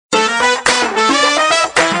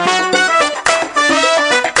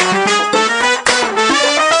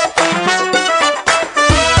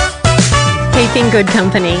Good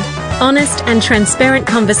Company. Honest and transparent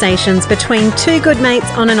conversations between two good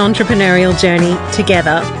mates on an entrepreneurial journey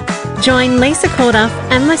together. Join Lisa Corduff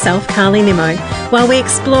and myself, Carly Nimmo, while we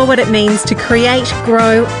explore what it means to create,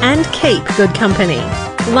 grow and keep good company.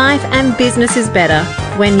 Life and business is better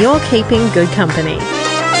when you're keeping good company.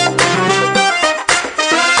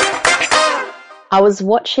 I was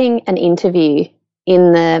watching an interview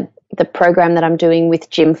in the program that I'm doing with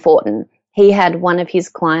Jim Fortin. He had one of his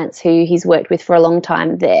clients who he's worked with for a long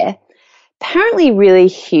time there. Apparently really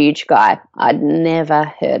huge guy. I'd never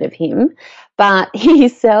heard of him, but he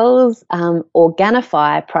sells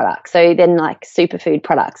Organifi products. So then like superfood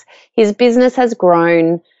products. His business has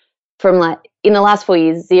grown from like in the last 4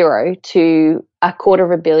 years, 0 to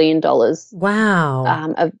 $250 million.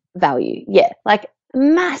 Wow. Of value. Yeah. Like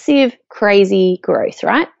massive, crazy growth,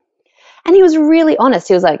 right? And he was really honest.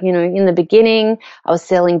 He was like, you know, in the beginning, I was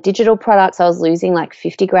selling digital products. I was losing like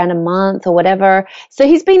 50 grand a month or whatever. So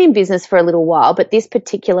he's been in business for a little while, but this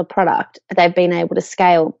particular product, they've been able to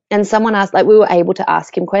scale. And someone asked, like we were able to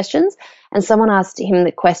ask him questions, and someone asked him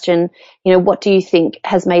the question, you know, what do you think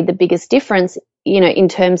has made the biggest difference, you know, in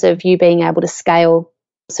terms of you being able to scale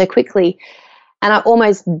so quickly? And I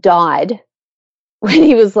almost died when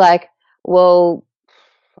he was like, well,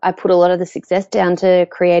 I put a lot of the success down to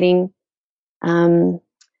creating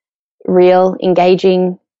real,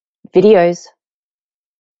 engaging videos.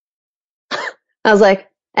 I was like,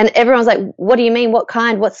 and everyone was like, what do you mean? What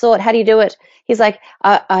kind? What sort? How do you do it? He's like,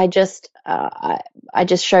 I just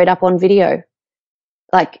showed up on video.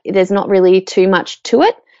 Like there's not really too much to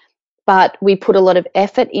it, but we put a lot of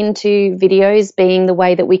effort into videos being the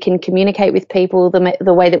way that we can communicate with people,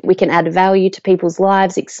 the way that we can add value to people's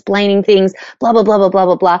lives, explaining things, blah, blah, blah, blah, blah,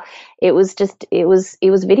 blah, blah. It was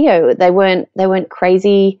video. They weren't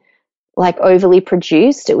crazy, like overly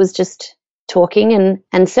produced. It was just talking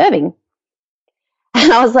and serving.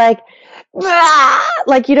 And I was like, "Ah!"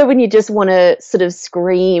 Like, you know, when you just want to sort of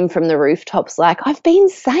scream from the rooftops, like, I've been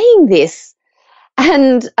saying this.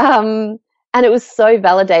 And it was so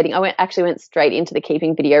validating. I actually went straight into the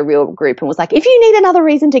Keeping Video Real group and was like, if you need another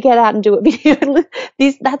reason to get out and do a video,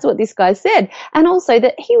 that's what this guy said. And also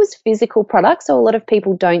that he was physical products. So a lot of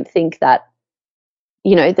people don't think that,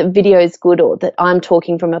 you know, that video is good or that I'm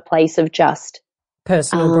talking from a place of just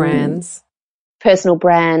personal brands, personal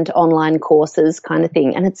brand, online courses kind of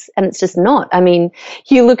thing. And it's just not. I mean,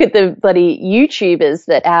 you look at the bloody YouTubers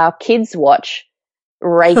that our kids watch,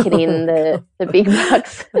 raking in the big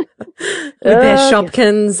bucks with their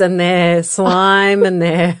Shopkins and their slime and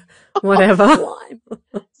their whatever. Slime.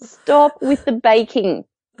 Stop with the baking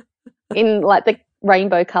in like the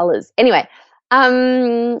rainbow colors. Anyway,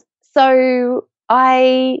 so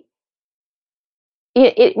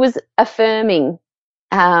it was affirming,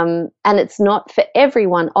 and it's not for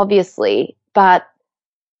everyone, obviously, but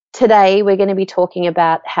today we're going to be talking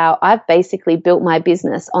about how I've basically built my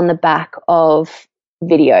business on the back of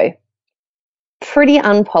video, pretty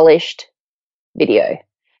unpolished video.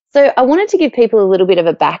 So I wanted to give people a little bit of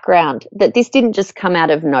a background that this didn't just come out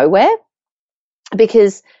of nowhere,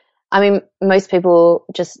 because I mean, most people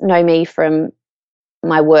just know me from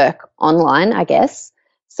my work online, I guess.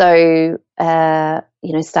 So, you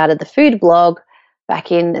know, started the food blog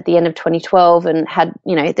back at the end of 2012 and had,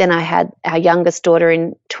 you know, then I had our youngest daughter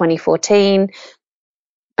in 2014.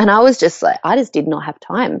 And I was just like, I just did not have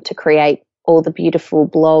time to create all the beautiful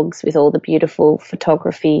blogs with all the beautiful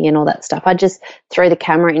photography and all that stuff. I'd just throw the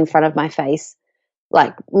camera in front of my face,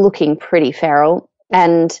 like looking pretty feral,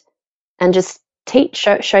 and just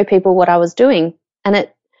show people what I was doing. And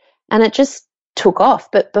it just took off.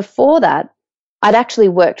 But before that, I'd actually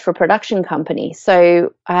worked for a production company.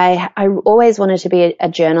 So I always wanted to be a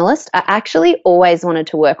journalist. I actually always wanted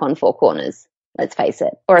to work on Four Corners, let's face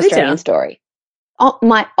it, or Australian Story. Oh,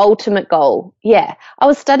 my ultimate goal. Yeah. I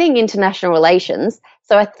was studying international relations,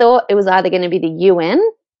 so I thought it was either going to be the UN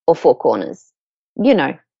or Four Corners, you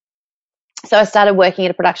know. So I started working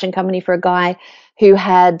at a production company for a guy who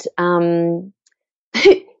had, do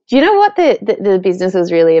you know what the business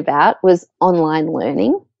was really about? Was online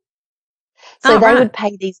learning. So they would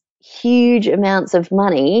pay these huge amounts of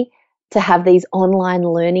money to have these online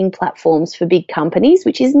learning platforms for big companies,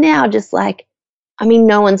 which is now just like, I mean,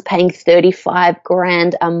 no one's paying 35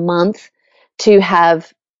 grand a month to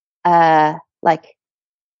have, like,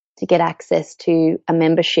 to get access to a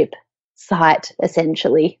membership site,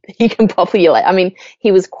 essentially, that you can populate. I mean,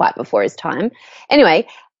 he was quite before his time. Anyway,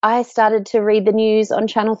 I started to read the news on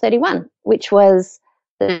Channel 31, which was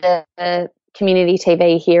the community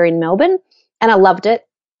TV here in Melbourne, and I loved it.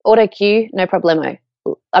 Auto cue, no problemo.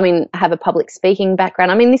 I mean, I have a public speaking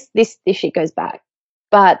background. I mean, this shit goes back.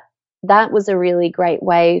 But that was a really great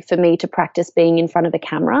way for me to practice being in front of a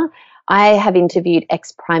camera. I have interviewed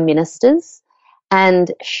ex-prime ministers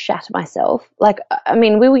and shat myself. Like, I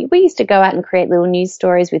mean, we used to go out and create little news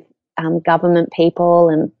stories with government people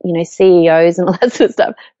and, you know, CEOs and all that sort of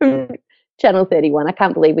stuff from Channel 31. I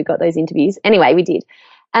can't believe we got those interviews. Anyway, we did.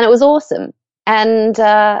 And it was awesome. And,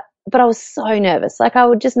 but I was so nervous. Like, I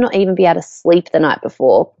would just not even be able to sleep the night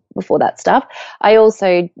before that stuff. I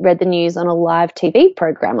also read the news on a live TV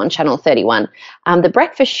program on Channel 31, The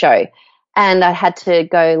Breakfast Show. And I had to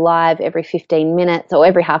go live every 15 minutes or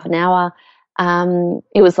every half an hour.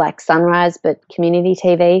 It was like Sunrise, but community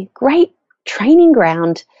TV. Great training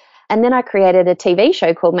ground. And then I created a TV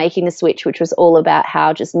show called Making the Switch, which was all about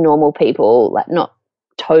how just normal people, like not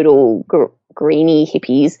total greeny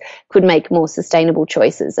hippies, could make more sustainable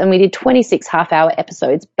choices. And we did 26 half-hour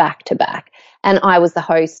episodes back to back. And I was the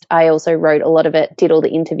host. I also wrote a lot of it, did all the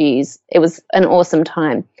interviews. It was an awesome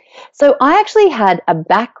time. So I actually had a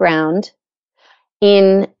background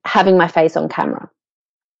in having my face on camera.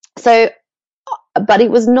 So, but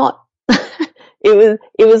it was not, it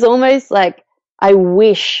was almost like I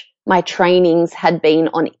wish my trainings had been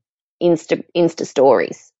on Insta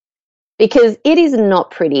stories, because it is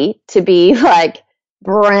not pretty to be like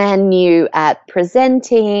brand new at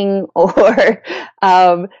presenting or,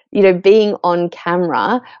 you know, being on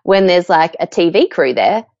camera when there's like a TV crew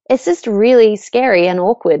there. It's just really scary and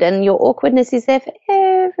awkward, and your awkwardness is there for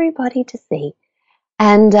everybody to see.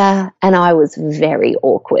 And I was very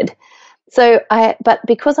awkward. But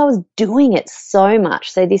because I was doing it so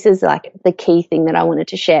much, so this is like the key thing that I wanted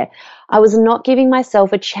to share, I was not giving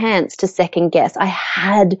myself a chance to second guess. I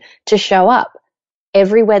had to show up.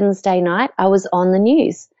 Every Wednesday night I was on the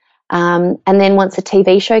news. And then once a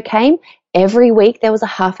TV show came, every week there was a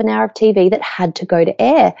half an hour of TV that had to go to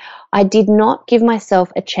air. I did not give myself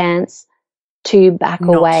a chance to back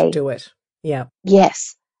away. Not do it. Yeah.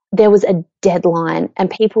 Yes. There was a deadline and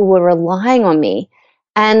people were relying on me.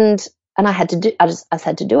 And I had to do, I just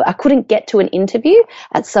had to do it. I couldn't get to an interview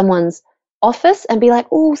at someone's office and be like,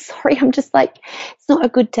 oh, sorry, I'm just like, it's not a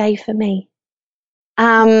good day for me.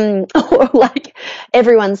 Or like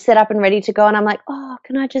everyone's set up and ready to go. And I'm like, oh,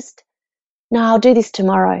 no, I'll do this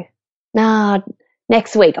tomorrow. No,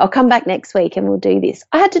 next week. I'll come back next week and we'll do this.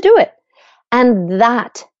 I had to do it. And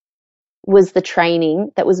that was the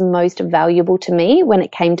training that was most valuable to me when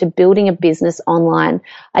it came to building a business online.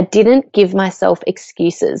 I didn't give myself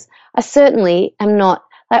excuses. I certainly am not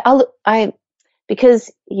like,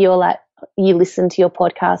 because you're like, you listen to your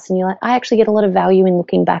podcast and you're like, I actually get a lot of value in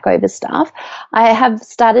looking back over stuff. I have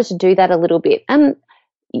started to do that a little bit. And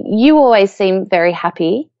you always seem very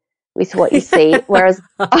happy with what you see. Whereas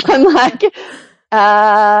I'm like,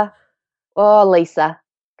 oh, Lisa,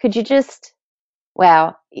 could you just,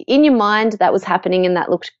 wow, in your mind that was happening and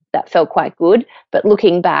that felt quite good. But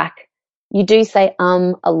looking back, you do say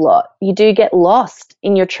a lot. You do get lost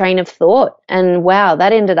in your train of thought. And wow,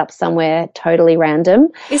 that ended up somewhere totally random.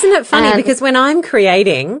 Isn't it funny? Because when I'm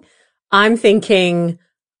creating, I'm thinking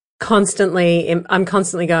constantly, I'm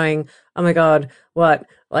constantly going, oh my God, what?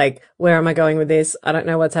 Like, where am I going with this? I don't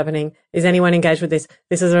know what's happening. Is anyone engaged with this?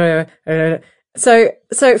 This is, so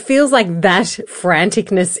it feels like that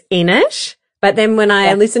franticness in it. But then when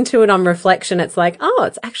I listen to it on reflection, it's like, oh,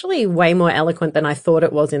 it's actually way more eloquent than I thought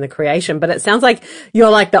it was in the creation. But it sounds like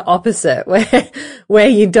you're like the opposite, where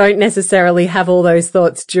you don't necessarily have all those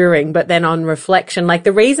thoughts during, but then on reflection, like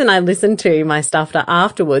the reason I listen to my stuff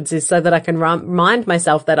afterwards is so that I can remind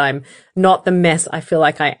myself that I'm not the mess I feel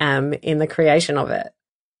like I am in the creation of it.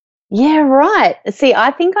 Yeah, right. See,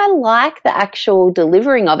 I think I like the actual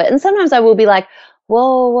delivering of it. And sometimes I will be like,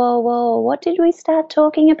 whoa, what did we start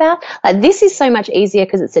talking about? Like, this is so much easier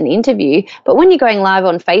because it's an interview. But when you're going live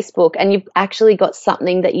on Facebook and you've actually got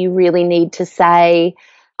something that you really need to say,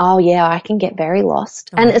 oh, yeah, I can get very lost.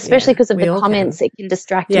 And especially because of the comments, it can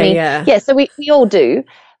distract me. Yeah, so we all do.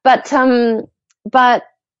 But and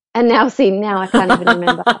now I can't even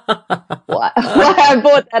remember why I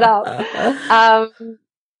brought that up.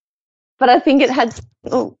 But I think it had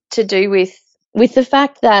to do with the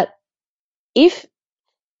fact that if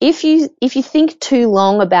you think too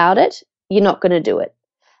long about it, you're not going to do it.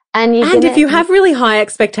 And if you have really high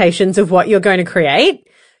expectations of what you're going to create,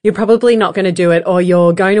 you're probably not going to do it, or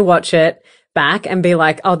you're going to watch it back and be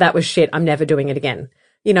like, oh, that was shit. I'm never doing it again.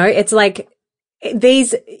 You know, it's like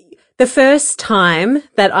the first time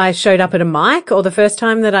that I showed up at a mic or the first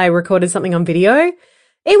time that I recorded something on video,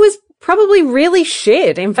 it was probably really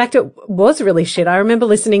shit. In fact, it was really shit. I remember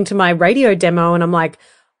listening to my radio demo and I'm like,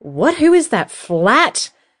 who is that flat,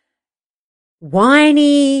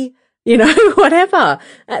 whiny, whatever.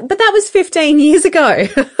 But that was 15 years ago.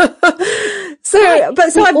 So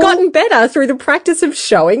I've gotten better through the practice of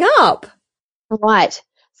showing up. Right.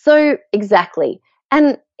 So exactly.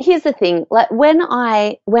 And here's the thing, like when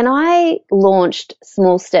I launched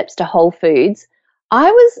Small Steps to Whole Foods,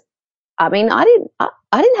 I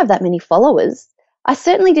didn't have that many followers. I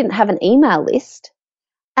certainly didn't have an email list.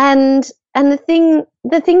 And the thing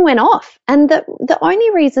went off. And the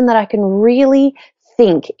only reason that I can really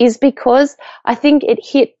think is because I think it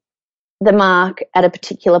hit the mark at a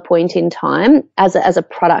particular point in time as a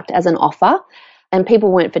product, as an offer. And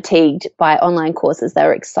people weren't fatigued by online courses. They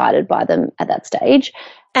were excited by them at that stage.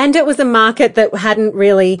 And it was a market that hadn't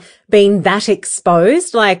really been that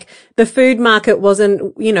exposed. Like the food market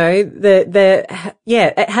wasn't,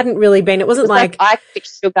 it hadn't really been, it wasn't like I Quit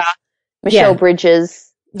Sugar, Michelle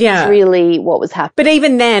Bridges. Yeah. Really what was happening. But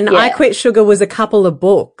even then, I Quit Sugar was a couple of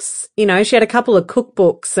books. She had a couple of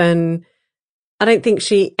cookbooks and I don't think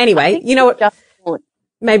anyway, you know what?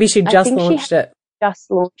 Maybe she just launched it.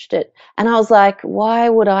 Just launched it. And I was like, why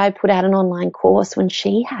would I put out an online course when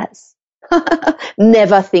she has?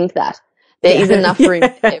 Never think that. There is enough room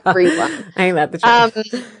for everyone. Ain't that the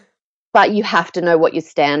truth? But you have to know what you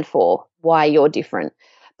stand for, why you're different.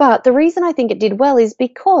 But the reason I think it did well is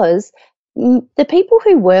because the people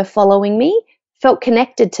who were following me felt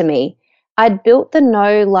connected to me. I'd built the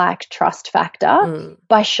know, like, trust factor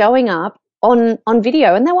by showing up on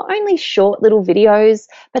video. And they were only short little videos,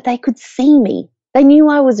 but they could see me. They knew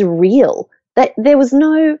I was real. That there was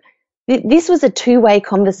this was a two-way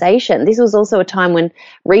conversation. This was also a time when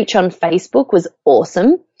reach on Facebook was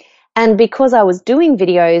awesome. And because I was doing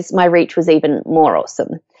videos, my reach was even more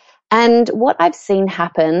awesome. And what I've seen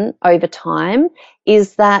happen over time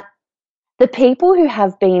is that the people who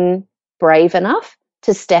have been brave enough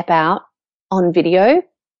to step out on video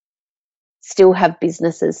still have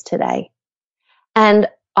businesses today. And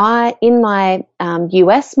in my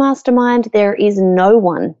US mastermind, there is no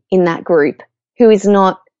one in that group who is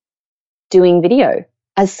not doing video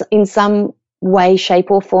as in some way, shape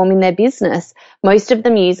or form in their business. Most of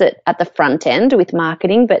them use it at the front end with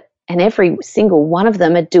marketing, and every single one of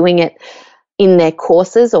them are doing it in their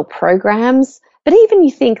courses or programs. But even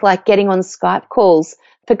you think like getting on Skype calls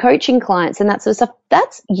for coaching clients and that sort of stuff,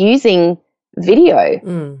 that's using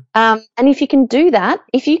video. And if you can do that,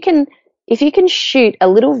 if you can shoot a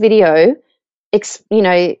little video,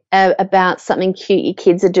 about something cute your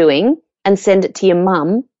kids are doing and send it to your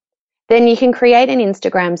mum, then you can create an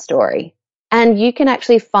Instagram story and you can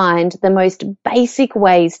actually find the most basic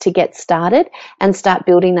ways to get started and start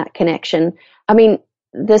building that connection. I mean,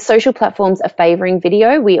 the social platforms are favoring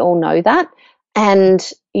video. We all know that. And,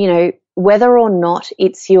 whether or not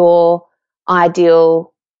it's your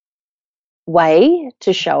ideal way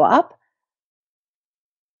to show up,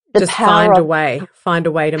 just find a way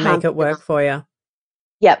to make it work for you.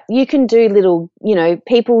 Yep. You can do little,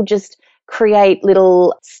 people just create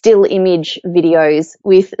little still image videos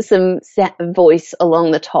with some voice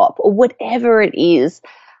along the top or whatever it is.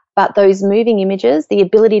 But those moving images, the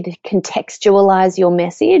ability to contextualize your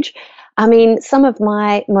message. I mean, some of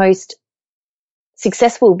my most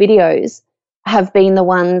successful videos have been the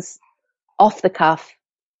ones off the cuff.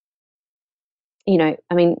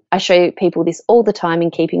 I show people this all the time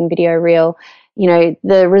in Keeping Video Real,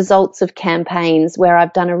 the results of campaigns where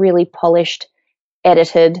I've done a really polished,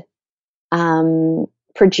 edited,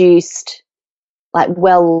 produced, like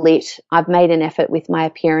well lit. I've made an effort with my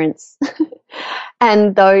appearance.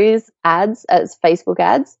 And those ads as Facebook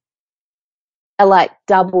ads are like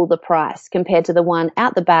double the price compared to the one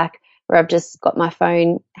out the back where I've just got my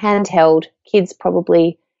phone handheld, kids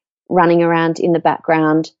probably running around in the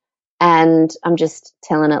background, and I'm just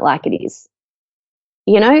telling it like it is,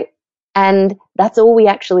 and that's all we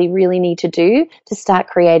actually really need to do to start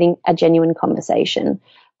creating a genuine conversation.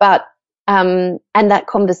 But, and that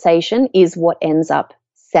conversation is what ends up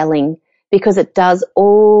selling because it does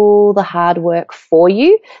all the hard work for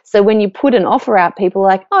you. So when you put an offer out, people are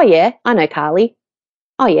like, oh yeah, I know Carly.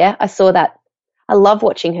 Oh yeah, I saw that. I love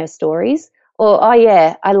watching her stories. Or, oh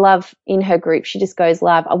yeah, I love in her group, she just goes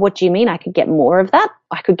live. Oh, what do you mean? I could get more of that?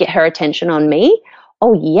 I could get her attention on me?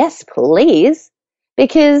 Oh yes, please.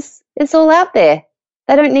 Because it's all out there.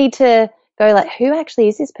 They don't need to go like, who actually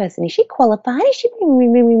is this person? Is she qualified? Is she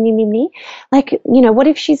like, what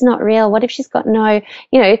if she's not real? What if she's got no,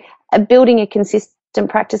 building a consistent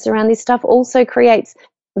practice around this stuff also creates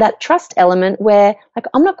that trust element where like,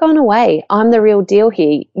 I'm not going away. I'm the real deal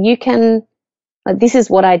here. You can, this is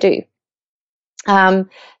what I do.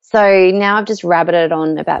 So now I've just rabbited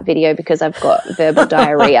on about video because I've got verbal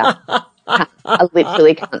diarrhea. I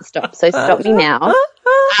literally can't stop. So stop me now.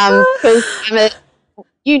 Because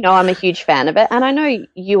I'm a huge fan of it, and I know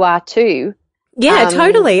you are too. Yeah,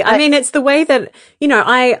 totally. I mean, it's the way that,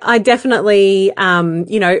 I definitely,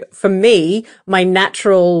 for me, my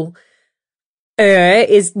natural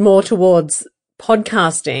is more towards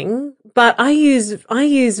podcasting, but I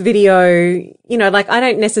use video, like I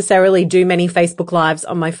don't necessarily do many Facebook Lives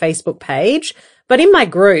on my Facebook page, but in my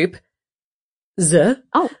group, I'm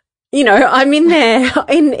in there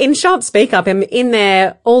in Sharp Speak Up. I'm in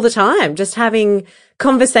there all the time, just having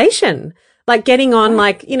conversation, like getting on,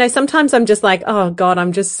 like, sometimes I'm just like, oh God,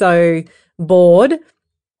 I'm just so bored.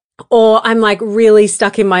 Or I'm like really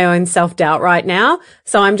stuck in my own self-doubt right now.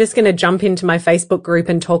 So I'm just going to jump into my Facebook group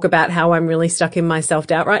and talk about how I'm really stuck in my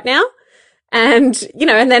self-doubt right now. And,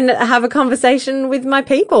 and then have a conversation with my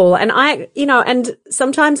people. And and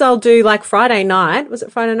sometimes I'll do like Friday night. Was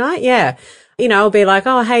it Friday night? Yeah. I'll be like,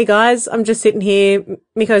 oh, hey guys, I'm just sitting here.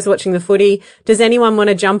 Miko's watching the footy. Does anyone want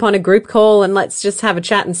to jump on a group call and let's just have a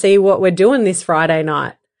chat and see what we're doing this Friday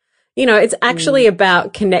night? It's actually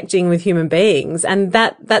about connecting with human beings, and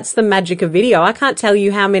that's the magic of video. I can't tell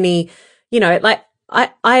you how many, I'm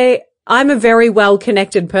a very well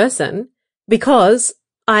connected person because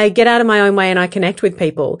I get out of my own way and I connect with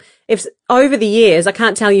people. If over the years, I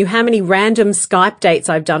can't tell you how many random Skype dates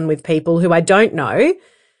I've done with people who I don't know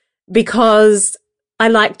because I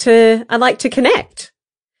like to connect.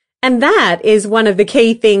 And that is one of the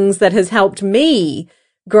key things that has helped me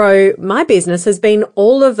grow my business, has been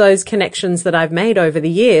all of those connections that I've made over the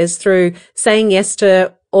years through saying yes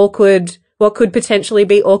to what could potentially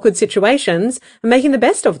be awkward situations and making the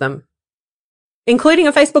best of them, including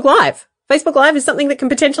a Facebook Live. Facebook Live is something that can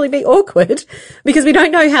potentially be awkward because we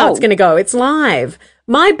don't know how it's going to go. It's live.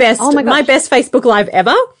 My best Facebook Live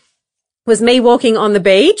ever was me walking on the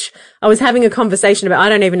beach. I was having a conversation about, I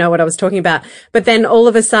don't even know what I was talking about, but then all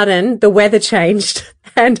of a sudden the weather changed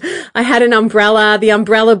and I had an umbrella. The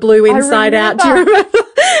umbrella blew inside out. Do you remember?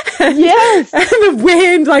 Yes. And the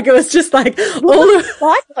wind, like it was just like cyclone.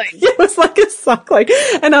 It was like a cyclone.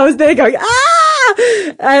 And I was there going,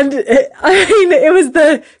 and it was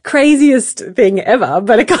the craziest thing ever,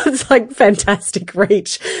 but it got like fantastic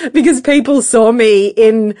reach because people saw me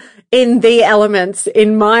in the elements,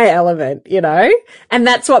 in my element, and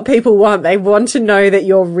that's what people want. They want to know that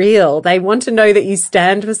you're real. They want to know that you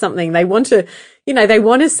stand for something. They want to, they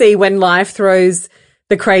want to see when life throws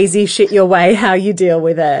the crazy shit your way, how you deal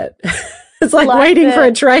with it. It's like waiting for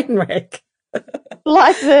a train wreck.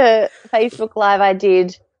 Like the Facebook Live I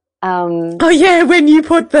did. Oh yeah, when I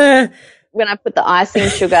put the icing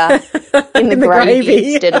sugar in the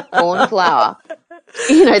gravy instead of corn flour.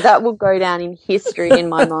 That will go down in history in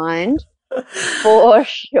my mind for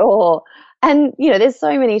sure. And, there's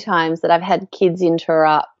so many times that I've had kids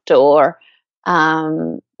interrupt or,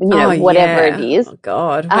 whatever it is. Oh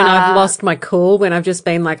God. When I've lost my cool, when I've just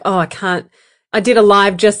been like, oh, I can't. I did a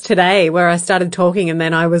live just today where I started talking and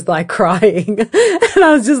then I was like crying and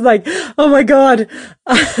I was just like, oh my God,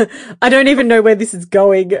 I don't even know where this is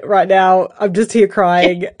going right now. I'm just here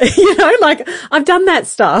crying, like I've done that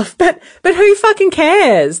stuff, but who fucking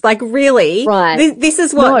cares? Like really? Right. This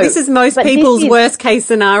is most people's worst case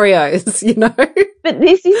scenarios, But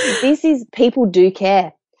this is people do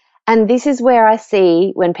care. And this is where I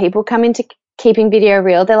see when people come into keeping video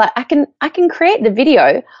real, they're like, I can create the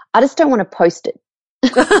video. I just don't want to post it.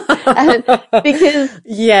 Because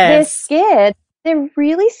they're scared. They're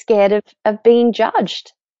really scared of being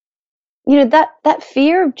judged. That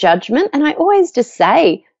fear of judgment. And I always just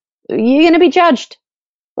say, you're going to be judged.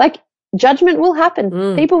 Like judgment will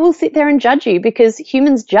happen. People will sit there and judge you because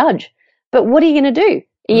humans judge. But what are you going to do?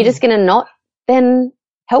 Are you just going to not then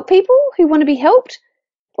help people who want to be helped?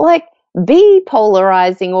 Like, be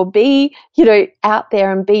polarizing or be, out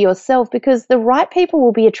there and be yourself because the right people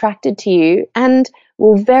will be attracted to you and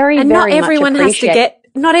will very much appreciate.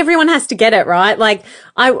 Not everyone has to get it, right? Like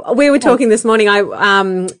we were talking this morning,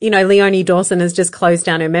 Leonie Dawson has just closed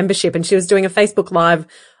down her membership and she was doing a Facebook Live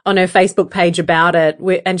on her Facebook page about it.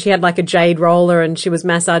 And she had like a jade roller and she was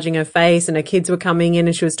massaging her face and her kids were coming in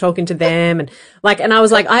and she was talking to them. And I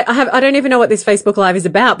was like, I don't even know what this Facebook Live is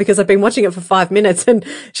about because I've been watching it for 5 minutes and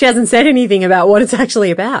she hasn't said anything about what it's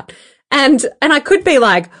actually about. And I could be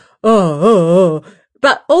like, oh,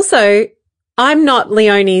 but also I'm not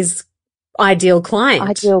Leonie's ideal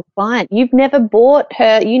client. You've never bought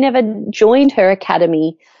her, you never joined her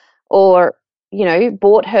academy or,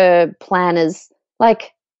 bought her planners.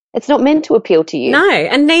 Like, It's not meant to appeal to you. No,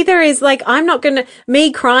 and neither is like,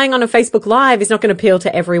 me crying on a Facebook Live is not going to appeal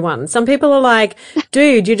to everyone. Some people are like,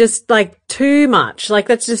 dude, you're just like too much. Like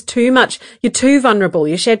that's just too much. You're too vulnerable.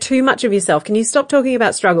 You share too much of yourself. Can you stop talking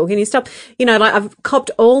about struggle? Can you stop, like I've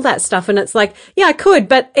copped all that stuff and it's like, yeah, I could,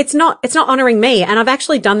 but it's not honoring me. And I've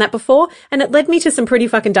actually done that before and it led me to some pretty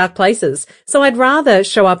fucking dark places. So I'd rather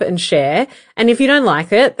show up and share. And if you don't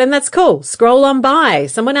like it, then that's cool. Scroll on by.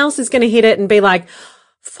 Someone else is going to hit it and be like,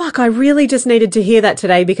 fuck, I really just needed to hear that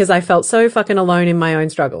today because I felt so fucking alone in my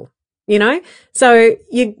own struggle, So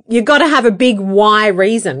you got to have a big why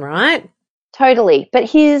reason, right? Totally. But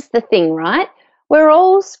here's the thing, right? We're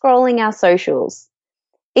all scrolling our socials.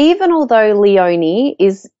 Even although Leonie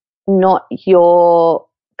is not your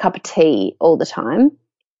cup of tea all the time,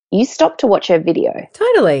 you stop to watch her video.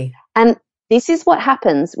 Totally. And this is what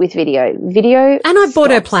happens with video. Video. And I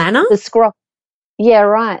bought her planner. The scroll. Yeah,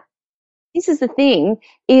 right. This is the thing,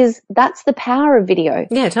 is that's the power of video.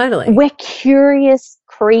 Yeah, totally. We're curious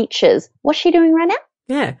creatures. What's she doing right now?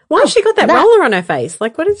 Yeah. Why has she got that roller on her face?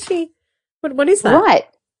 Like, what is she? What is that?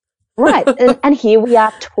 Right. and here we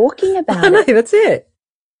are talking about it. I know, that's it.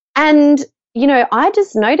 And, I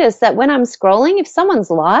just noticed that when I'm scrolling, if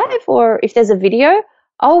someone's live or if there's a video,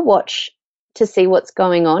 I'll watch to see what's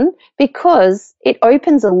going on because it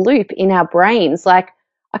opens a loop in our brains. Like,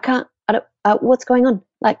 what's going on?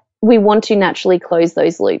 Like, we want to naturally close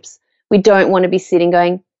those loops. We don't want to be sitting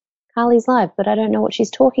going, Carly's live, but I don't know what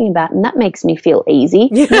she's talking about. And that makes me feel easy.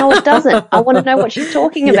 No, it doesn't. I want to know what she's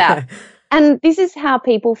talking about. And this is how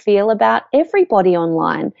people feel about everybody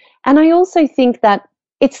online. And I also think that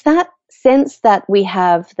it's that sense that we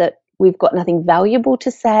have that we've got nothing valuable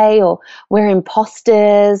to say or we're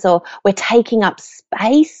imposters or we're taking up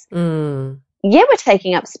space. Yeah, we're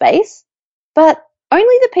taking up space, but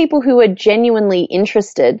only the people who are genuinely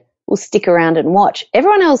interested will stick around and watch.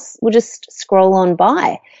 Everyone else will just scroll on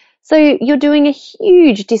by. So you're doing a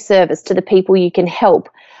huge disservice to the people you can help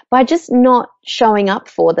by just not showing up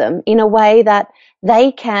for them in a way that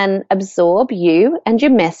they can absorb you and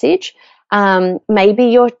your message. Maybe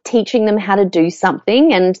you're teaching them how to do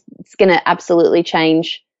something and it's going to absolutely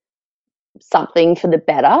change something for the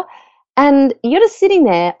better. And you're just sitting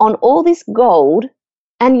there on all this gold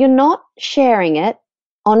and you're not sharing it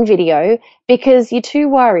on video because you're too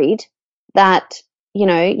worried that, you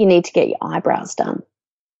need to get your eyebrows done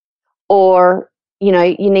or,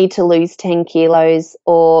 you need to lose 10 kilos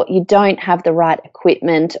or you don't have the right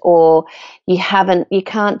equipment or you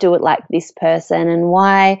can't do it like this person and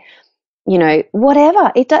why,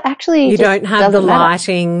 whatever. It actually you don't have the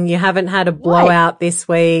lighting. You haven't had a blowout this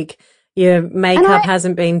week. Your makeup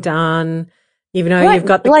hasn't been done. You've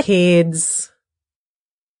got the kids.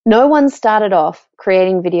 No one started off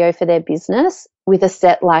creating video for their business with a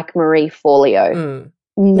set like Marie Forleo.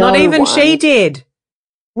 Not even she did.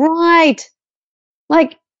 Right.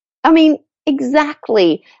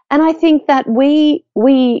 Exactly. And I think that we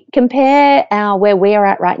compare where we're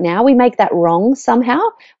at right now, we make that wrong somehow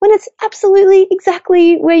when it's absolutely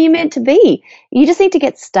exactly where you're meant to be. You just need to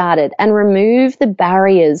get started and remove the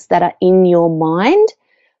barriers that are in your mind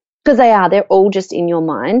because they're all just in your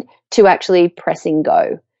mind to actually pressing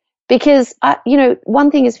go. Because,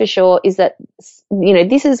 one thing is for sure is that,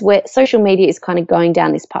 this is where social media is kind of going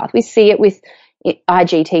down this path. We see it with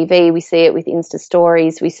IGTV, we see it with Insta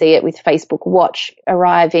stories, we see it with Facebook Watch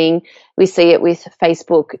arriving, we see it with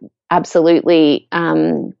Facebook absolutely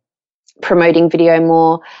promoting video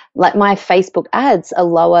more. Like my Facebook ads are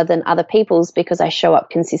lower than other people's because I show up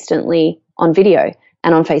consistently on video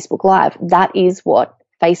and on Facebook Live. That is what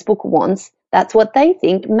Facebook wants. That's what they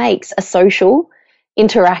think makes a social,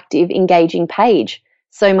 interactive, engaging page.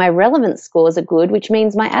 So my relevance scores are good, which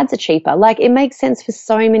means my ads are cheaper. Like it makes sense for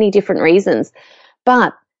so many different reasons.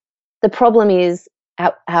 But the problem is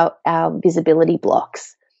our visibility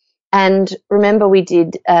blocks. And remember we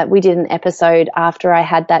did an episode after I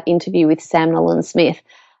had that interview with Sam Nolan-Smith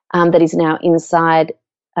that is now inside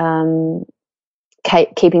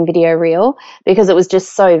Keeping Video Real because it was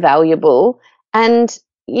just so valuable. And,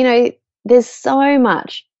 there's so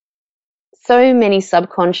many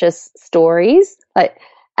subconscious stories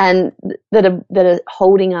and that are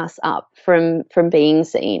holding us up from being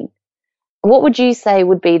seen. What would you say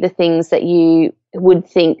would be the things that you would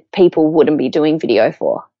think people wouldn't be doing video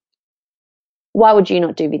for? Why would you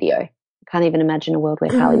not do video? I can't even imagine a world where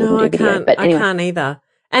Carly wouldn't do video. But anyway. I can't either.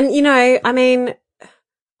 And,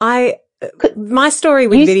 my story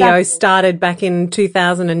with video started back in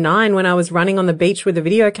 2009 when I was running on the beach with a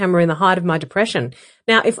video camera in the height of my depression.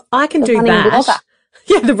 Now, if I can do that,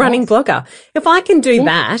 the running blogger, if I can do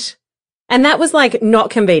that, and that was like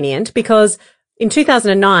not convenient because in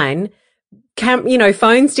 2009,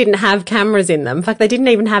 phones didn't have cameras in them. In fact, they didn't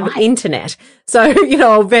even have internet.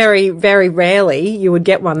 So, very, very rarely you would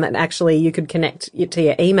get one that actually you could connect to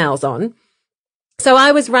your emails on. So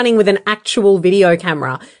I was running with an actual video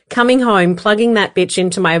camera, coming home, plugging that bitch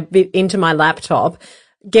into my laptop,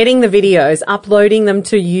 getting the videos, uploading them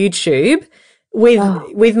to YouTube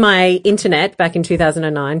with my internet back in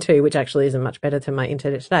 2009 too, which actually isn't much better than my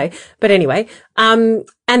internet today. But anyway, and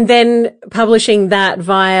then publishing that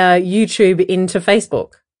via YouTube into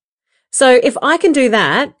Facebook. So if I can do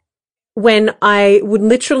that, when I would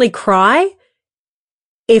literally cry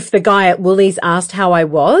if the guy at Woolies asked how I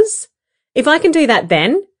was, if I can do that,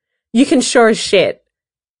 then you can sure as shit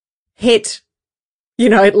hit,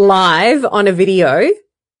 live on a video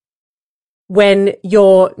when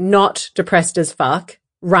you're not depressed as fuck,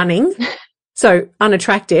 running, so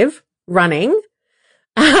unattractive, running,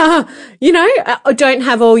 don't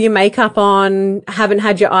have all your makeup on, haven't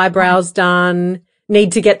had your eyebrows done,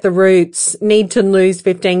 need to get the roots, need to lose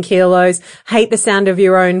 15 kilos, hate the sound of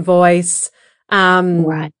your own voice,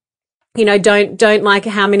 right. Don't like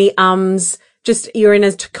how many just you're in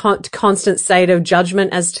a constant state of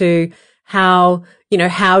judgment as to how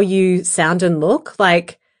you sound and look.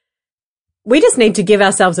 Like, we just need to give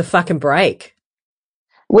ourselves a fucking break.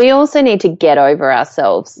 We also need to get over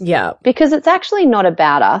ourselves. Yeah. Because it's actually not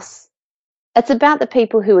about us. It's about the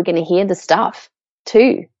people who are going to hear the stuff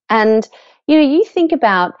too. And, you think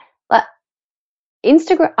about like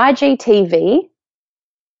Instagram, IGTV.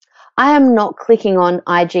 I am not clicking on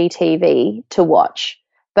IGTV to watch,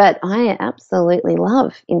 but I absolutely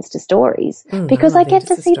love Insta Stories because I get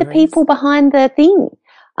to see the people behind the thing.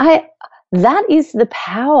 That is the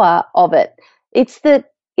power of it. It's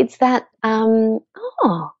that, that's where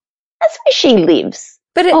she lives.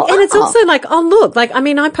 But it's also like, look, like, I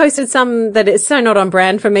mean, I posted some that it's so not on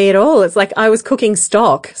brand for me at all. It's like I was cooking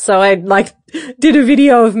stock. So I did a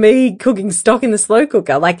video of me cooking stock in the slow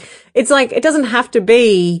cooker. Like, it's like, it doesn't have to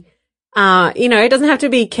be, it doesn't have to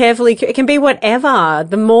be carefully. It can be whatever.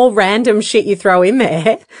 The more random shit you throw in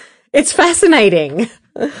there, it's fascinating.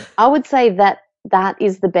 I would say that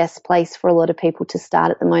is the best place for a lot of people to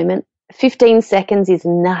start at the moment. 15 seconds is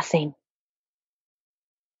nothing.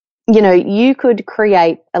 You could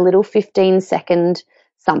create a little 15-second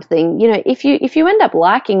something. If you end up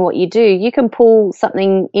liking what you do, you can pull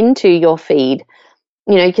something into your feed.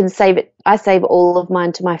 You can save it. I save all of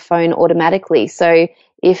mine to my phone automatically. So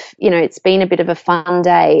if, it's been a bit of a fun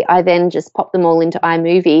day, I then just pop them all into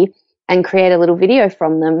iMovie and create a little video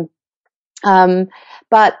from them.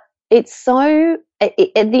 But it's so,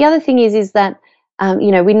 the other thing is that,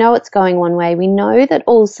 we know it's going one way. We know that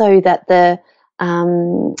also that the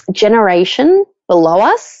generation below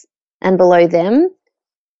us and below them,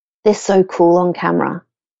 they're so cool on camera.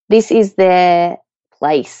 This is their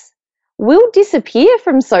place. We'll disappear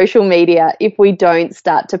from social media if we don't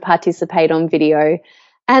start to participate on video.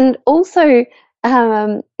 And also,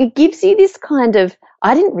 it gives you this kind of,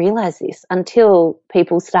 I didn't realize this until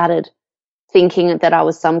people started thinking that I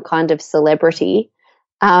was some kind of celebrity,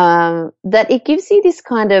 that it gives you this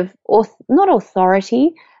kind of, not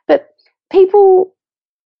authority, but people,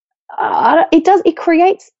 it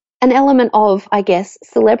creates an element of, I guess,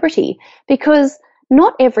 celebrity, because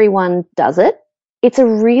not everyone does it. It's a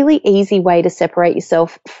really easy way to separate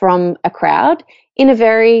yourself from a crowd in a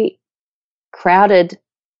very crowded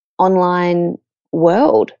online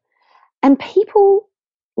world. And people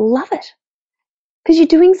love it because you're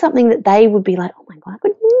doing something that they would be like, oh my God, I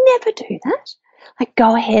could never do that. Like,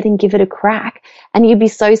 go ahead and give it a crack. And you'd be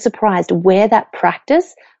so surprised where that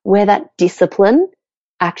practice, where that discipline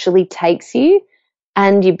actually takes you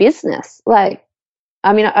and your business. Like,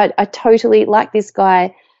 I mean, I totally, like this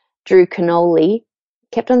guy, Drew Canoli,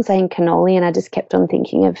 kept on saying cannoli and I just kept on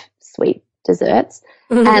thinking of sweet desserts.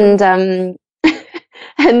 And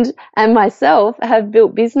myself have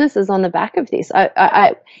built businesses on the back of this.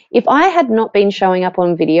 If I had not been showing up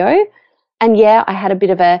on video, and yeah, I had a bit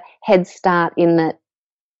of a head start in that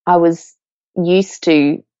I was used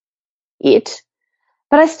to it,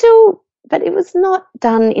 but it was not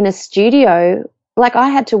done in a studio. Like, I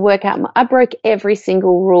had to work out, I broke every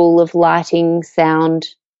single rule of lighting, sound,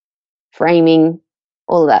 framing,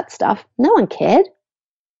 all of that stuff. No one cared.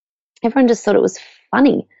 Everyone just thought it was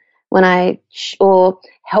funny or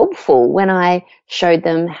helpful when I showed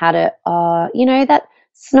them how to, that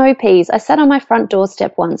snow peas. I sat on my front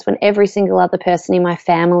doorstep once when every single other person in my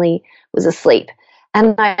family was asleep.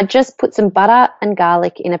 And I just put some butter and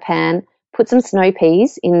garlic in a pan, put some snow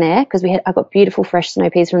peas in there because I got beautiful fresh snow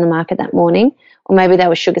peas from the market that morning, or maybe they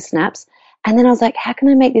were sugar snaps. And then I was like, how can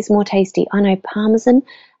I make this more tasty? I know, parmesan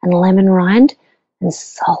and lemon rind, and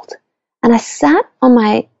salt. And I sat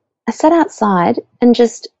outside and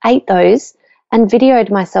just ate those and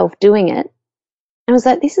videoed myself doing it. And was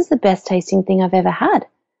like, this is the best tasting thing I've ever had.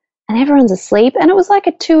 And everyone's asleep. And it was like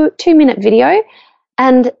a 2-minute video.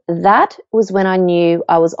 And that was when I knew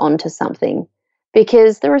I was onto something,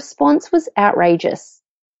 because the response was outrageous.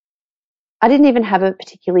 I didn't even have a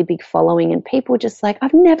particularly big following, and people were just like,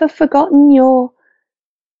 I've never forgotten your,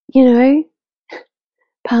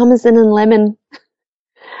 Parmesan and lemon.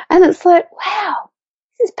 And it's like, wow,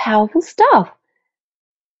 this is powerful stuff.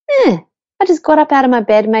 I just got up out of my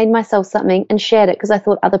bed, made myself something and shared it because I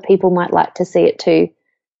thought other people might like to see it too.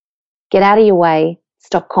 Get out of your way,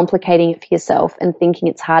 stop complicating it for yourself and thinking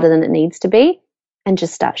it's harder than it needs to be, and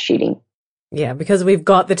just start shooting. Yeah, because we've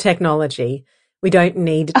got the technology. We don't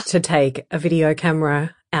need to take a video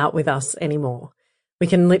camera out with us anymore. We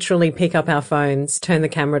can literally pick up our phones, turn the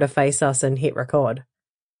camera to face us and hit record.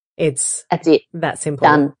 That's it. That simple.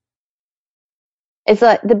 Done. It's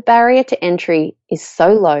like the barrier to entry is so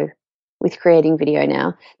low with creating video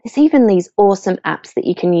now. There's even these awesome apps that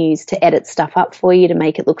you can use to edit stuff up for you to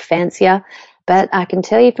make it look fancier. But I can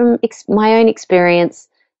tell you from my own experience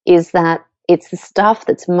is that it's the stuff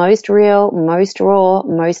that's most real, most raw,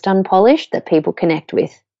 most unpolished that people connect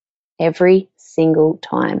with every single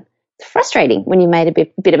time. It's frustrating when you made a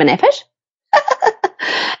bit of an effort.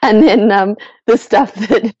 And then the stuff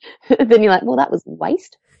that then you're like, well, that was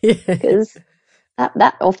waste. Yeah. Because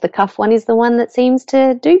that off the cuff one is the one that seems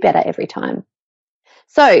to do better every time.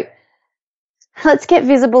 So let's get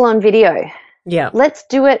visible on video. Yeah. Let's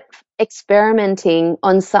do it experimenting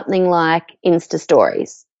on something like Insta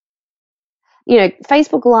stories.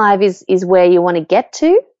 Facebook Live is where you want to get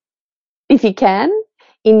to, if you can,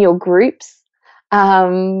 in your groups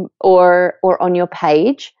or on your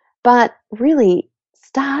page. But really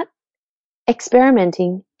start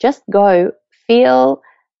experimenting. Just go, feel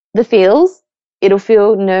the feels. It'll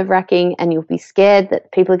feel nerve-wracking and you'll be scared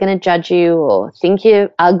that people are going to judge you or think you're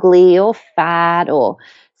ugly or fat or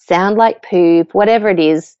sound like poop, whatever it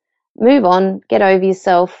is. Move on, get over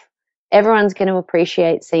yourself. Everyone's going to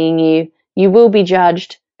appreciate seeing you. You will be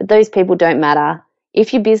judged, but those people don't matter.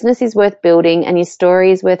 If your business is worth building and your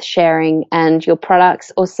story is worth sharing and your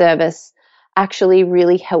products or service actually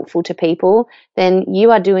really helpful to people, then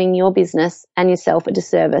you are doing your business and yourself a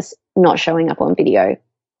disservice not showing up on video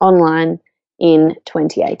online in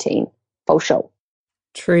 2018. For sure.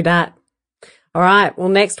 True that. All right. Well,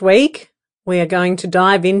 next week we are going to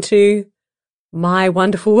dive into my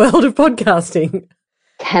wonderful world of podcasting.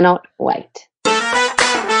 Cannot wait.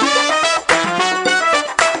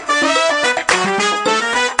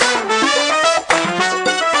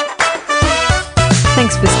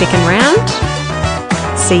 Thanks for sticking around.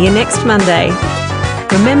 See you next Monday.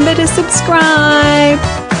 Remember to subscribe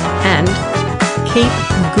and keep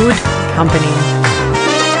good company.